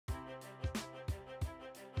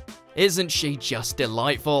Isn't she just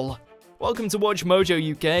delightful? Welcome to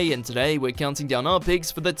WatchMojo UK, and today we're counting down our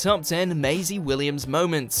picks for the top 10 Maisie Williams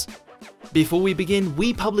moments. Before we begin,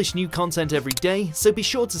 we publish new content every day, so be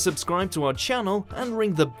sure to subscribe to our channel and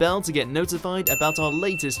ring the bell to get notified about our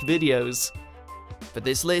latest videos. For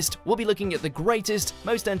this list, we'll be looking at the greatest,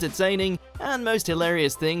 most entertaining, and most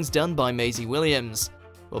hilarious things done by Maisie Williams.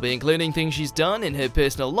 We'll be including things she's done in her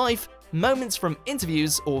personal life, moments from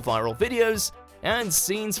interviews or viral videos, and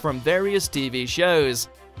scenes from various TV shows.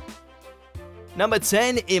 Number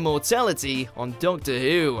 10, Immortality on Doctor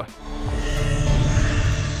Who.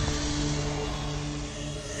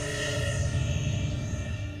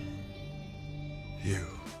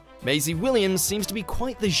 Maisie Williams seems to be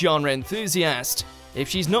quite the genre enthusiast. If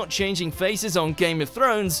she's not changing faces on Game of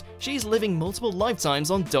Thrones, she's living multiple lifetimes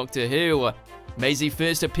on Doctor Who. Maisie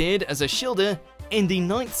first appeared as a Shilder in the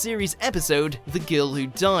 9th series episode The Girl Who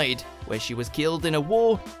Died, where she was killed in a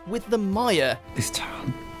war with the Maya. This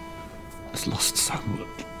town has lost so much.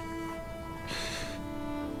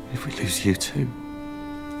 If we lose you too,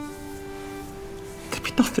 there'll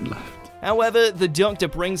be nothing left. However, the Doctor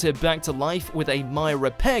brings her back to life with a Maya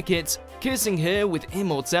repair kit, cursing her with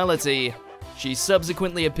immortality. She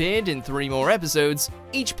subsequently appeared in 3 more episodes,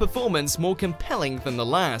 each performance more compelling than the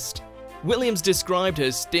last. Williams described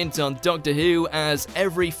her stint on Doctor Who as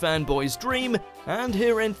every fanboy's dream, and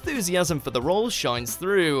her enthusiasm for the role shines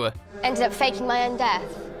through. Ended up faking my own death.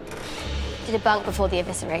 Did a bunk before the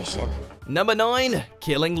evisceration. Number 9,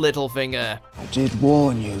 killing Littlefinger. I did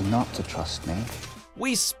warn you not to trust me.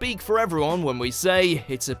 We speak for everyone when we say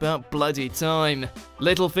it's about bloody time.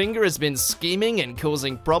 Littlefinger has been scheming and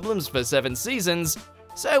causing problems for 7 seasons,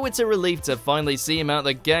 so it's a relief to finally see him out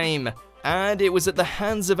the game. And it was at the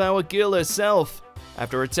hands of our girl herself.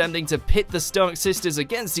 After attempting to pit the Stark sisters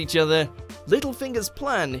against each other, Littlefinger's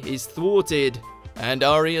plan is thwarted, and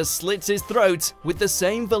Arya slits his throat with the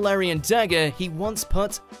same Valyrian dagger he once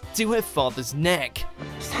put to her father's neck.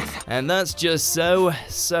 And that's just so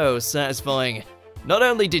satisfying. Not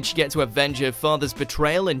only did she get to avenge her father's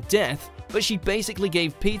betrayal and death, but she basically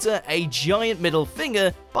gave Peter a giant middle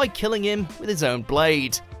finger by killing him with his own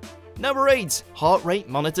blade. Number 8, Heart Rate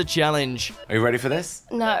Monitor Challenge. Are you ready for this?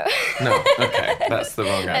 No. No, okay, that's the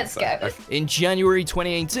wrong Let's answer. go. Okay. In January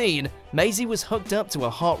 2018, Maisie was hooked up to a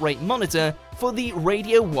heart rate monitor for the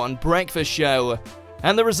Radio 1 breakfast show,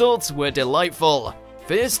 and the results were delightful.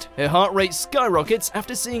 First, her heart rate skyrockets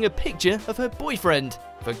after seeing a picture of her boyfriend.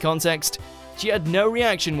 For context, she had no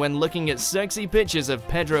reaction when looking at sexy pictures of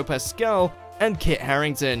Pedro Pascal and Kit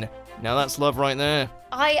Harington. Now that's love right there.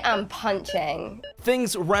 I am punching.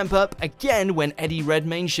 Things ramp up again when Eddie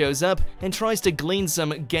Redmayne shows up and tries to glean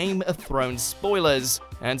some Game of Thrones spoilers.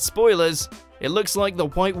 And spoilers, it looks like the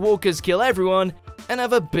White Walkers kill everyone and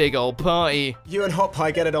have a big old party. You and Hot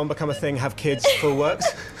Pie get it on, become a thing, have kids, full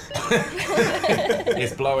works.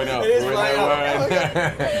 It's blowing up. It is blowing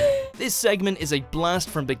up. This segment is a blast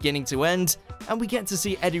from beginning to end, and we get to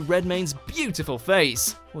see Eddie Redmayne's beautiful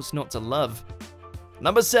face. What's not to love?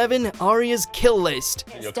 Number 7, Arya's kill list.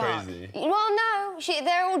 You're Stark. crazy. Well, no,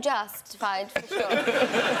 they're all justified, for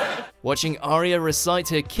sure. Watching Arya recite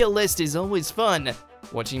her kill list is always fun.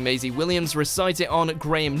 Watching Maisie Williams recite it on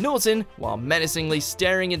Graham Norton while menacingly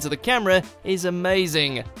staring into the camera is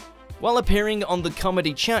amazing. While appearing on the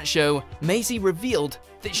comedy chat show, Maisie revealed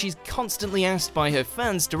that she's constantly asked by her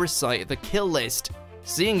fans to recite the kill list.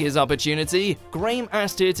 Seeing his opportunity, Graham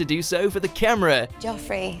asked her to do so for the camera.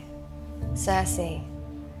 Joffrey, Cersei,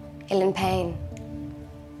 Hillen Payne,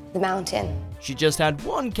 The Mountain. She just had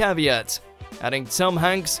one caveat, adding Tom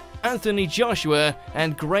Hanks, Anthony Joshua,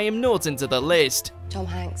 and Graham Norton to the list. Tom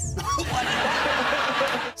Hanks.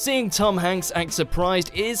 Seeing Tom Hanks act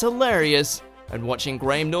surprised is hilarious, and watching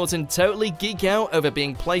Graham Norton totally geek out over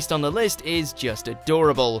being placed on the list is just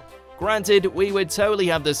adorable. Granted, we would totally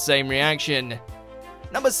have the same reaction.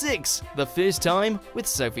 Number 6, the first time with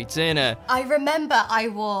Sophie Turner. I remember I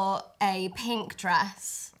wore a pink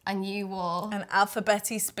dress and you wore an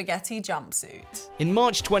alphabety spaghetti jumpsuit. In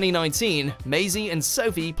March 2019, Maisie and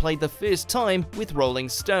Sophie played the first time with Rolling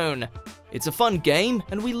Stone. It's a fun game,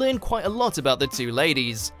 and we learn quite a lot about the two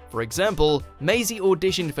ladies. For example, Maisie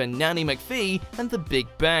auditioned for Nanny McPhee and The Big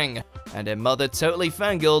Bang, and her mother totally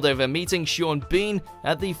fangirled over meeting Sean Bean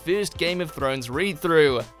at the first Game of Thrones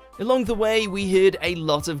read-through. Along the way, we heard a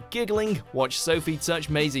lot of giggling, watch Sophie touch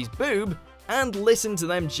Maisie's boob, and listen to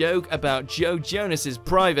them joke about Joe Jonas's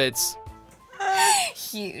privates.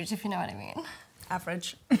 huge, if you know what I mean.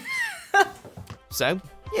 Average. So,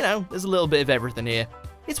 you know, there's a little bit of everything here.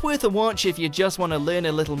 It's worth a watch if you just want to learn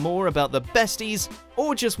a little more about the besties,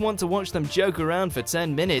 or just want to watch them joke around for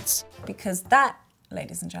 10 minutes. Because that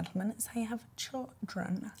ladies and gentlemen, is how you have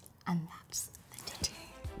children. And that's the tea.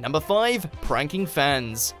 Number 5, pranking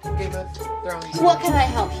fans. What can I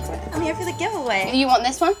help you with? I'm here for the giveaway. You want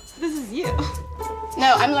this one? This is you.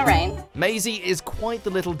 No, I'm Lorraine. Maisie is quite the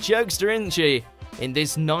little jokester, isn't she? In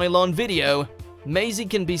this nylon video, Maisie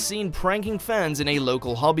can be seen pranking fans in a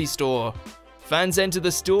local hobby store. Fans enter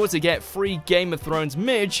the store to get free Game of Thrones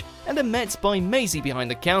merch and are met by Maisie behind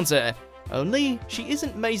the counter. Only, she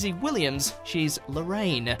isn't Maisie Williams, she's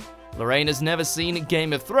Lorraine. Lorraine has never seen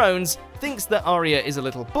Game of Thrones, thinks that Arya is a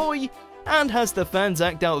little boy, and has the fans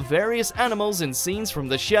act out various animals in scenes from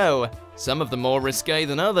the show, some of them more risque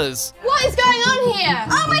than others. What is going on here?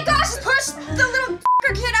 Oh my gosh, push the little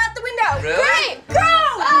kid out the window. Really? Great, go!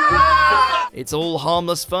 Ah! It's all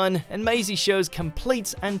harmless fun, and Maisie shows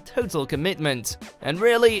complete and total commitment. And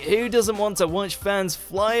really, who doesn't want to watch fans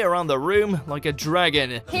fly around the room like a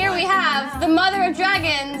dragon? Here we have the mother of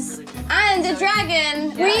dragons and a dragon.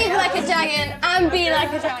 Breathe like a dragon and be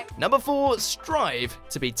like a dragon. Number 4, strive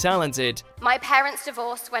to be talented. My parents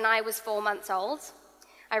divorced when I was 4 months old.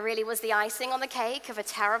 I really was the icing on the cake of a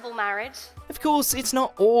terrible marriage. Of course, it's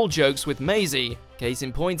not all jokes with Maisie. Case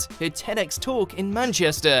in point, her TEDx talk in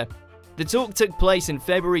Manchester. The talk took place in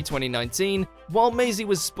February 2019, while Maisie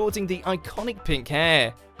was sporting the iconic pink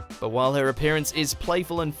hair. But while her appearance is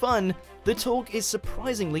playful and fun, the talk is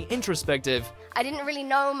surprisingly introspective. I didn't really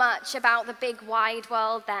know much about the big wide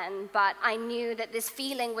world then, but I knew that this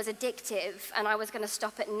feeling was addictive and I was going to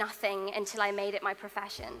stop at nothing until I made it my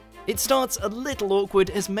profession. It starts a little awkward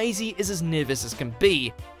as Maisie is as nervous as can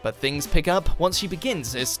be, but things pick up once she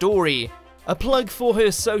begins her story. A plug for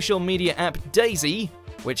her social media app Daisy,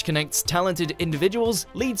 which connects talented individuals,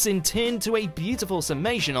 leads in turn to a beautiful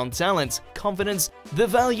summation on talent, confidence, the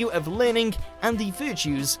value of learning, and the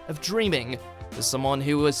virtues of dreaming. For someone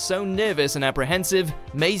who was so nervous and apprehensive,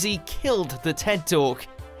 Maisie killed the TED Talk.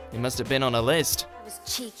 It must have been on a list. I was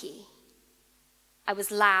cheeky. I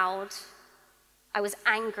was loud. I was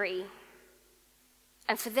angry.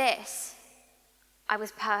 And for this, I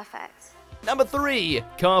was perfect. Number 3,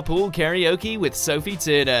 carpool karaoke with Sophie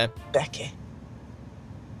Turner. Becky,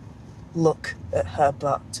 look at her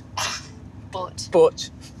butt. But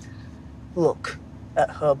Look at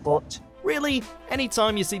her butt. Really,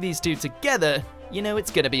 anytime you see these two together, you know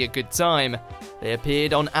it's gonna be a good time. They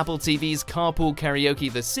appeared on Apple TV's Carpool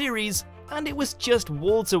Karaoke the series, and it was just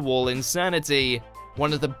wall-to-wall insanity.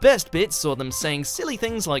 One of the best bits saw them saying silly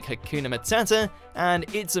things like Hakuna Matata and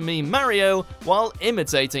It's a Me Mario while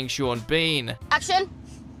imitating Sean Bean. action.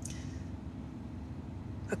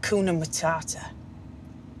 Hakuna Matata.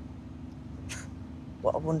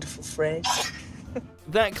 What a wonderful phrase.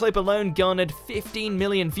 That clip alone garnered 15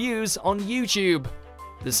 million views on YouTube.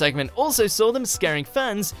 The segment also saw them scaring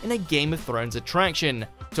fans in a Game of Thrones attraction,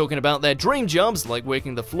 talking about their dream jobs like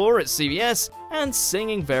working the floor at CBS and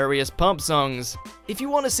singing various pop songs. If you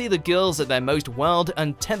want to see the girls at their most wild,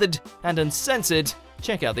 untethered, and uncensored,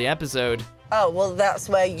 check out the episode. Oh, well, that's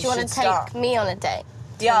where you Do you should want to start. take me on a date?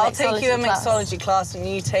 Yeah, A I'll take you a mixology class? mixology class and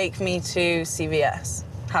you take me to CVS.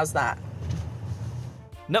 How's that?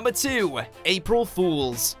 Number 2, April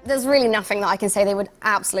Fools. There's really nothing that I can say. They would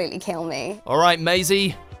absolutely kill me. Alright,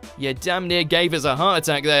 Maisie, you damn near gave us a heart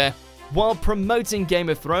attack there. While promoting Game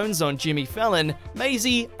of Thrones on Jimmy Fallon,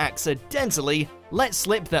 Maisie accidentally let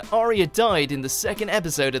slip that Arya died in the 2nd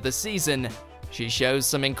episode of the season. She shows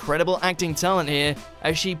some incredible acting talent here,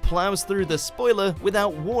 as she plows through the spoiler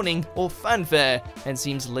without warning or fanfare, and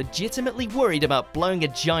seems legitimately worried about blowing a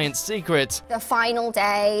giant secret. The final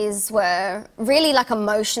days were really like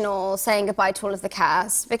emotional, saying goodbye to all of the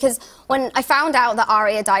cast, because when I found out that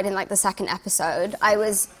Arya died in like the 2nd episode, I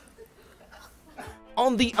was...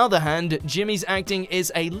 On the other hand, Jimmy's acting is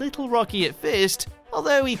a little rocky at first,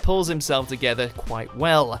 although he pulls himself together quite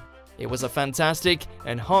well. It was a fantastic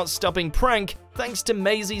and heart-stopping prank thanks to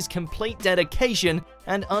Maisie's complete dedication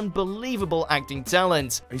and unbelievable acting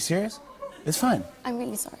talent. Are you serious? It's fine. I'm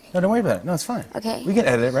really sorry. No, don't worry about it. No, it's fine. Okay. We can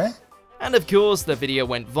edit it, right? And of course, the video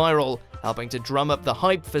went viral, helping to drum up the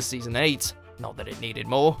hype for Season 8. Not that it needed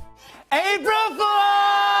more. April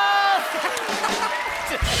Fools!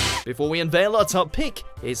 Before we unveil our top pick,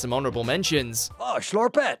 here's some honorable mentions. Oh,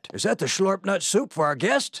 Schlorpette. Is that the Schlorp nut soup for our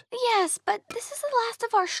guest? Yes, but this is the last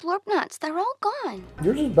of our Schlorp nuts. They're all gone.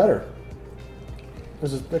 Yours is better.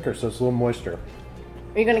 This is thicker, so it's a little moister.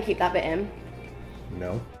 Are you going to keep that bit in?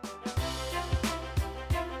 No.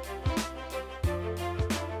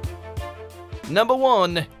 Number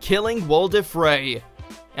 1, killing Walder Frey.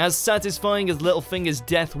 As satisfying as Littlefinger's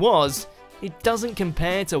death was, it doesn't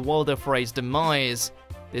compare to Walder Frey's demise.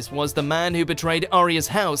 This was the man who betrayed Arya's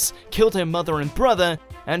house, killed her mother and brother,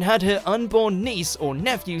 and had her unborn niece or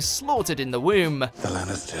nephew slaughtered in the womb. The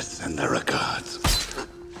Lannisters send their regards.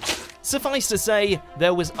 Suffice to say,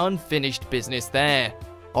 there was unfinished business there.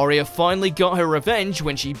 Arya finally got her revenge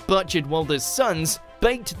when she butchered Walder's sons,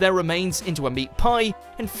 baked their remains into a meat pie,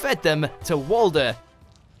 and fed them to Walder.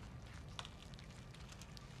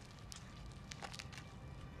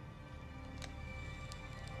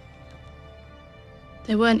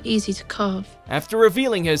 They weren't easy to carve. After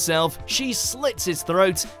revealing herself, she slits his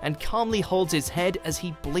throat and calmly holds his head as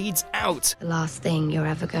he bleeds out. The last thing you're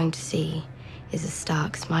ever going to see is a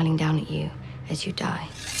Stark smiling down at you as you die.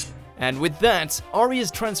 And with that, Arya's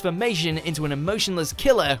transformation into an emotionless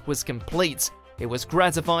killer was complete. It was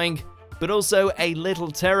gratifying, but also a little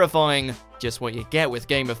terrifying. Just what you get with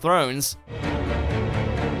Game of Thrones.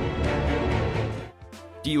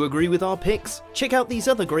 Do you agree with our picks? Check out these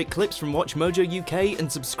other great clips from WatchMojo UK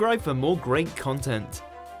and subscribe for more great content.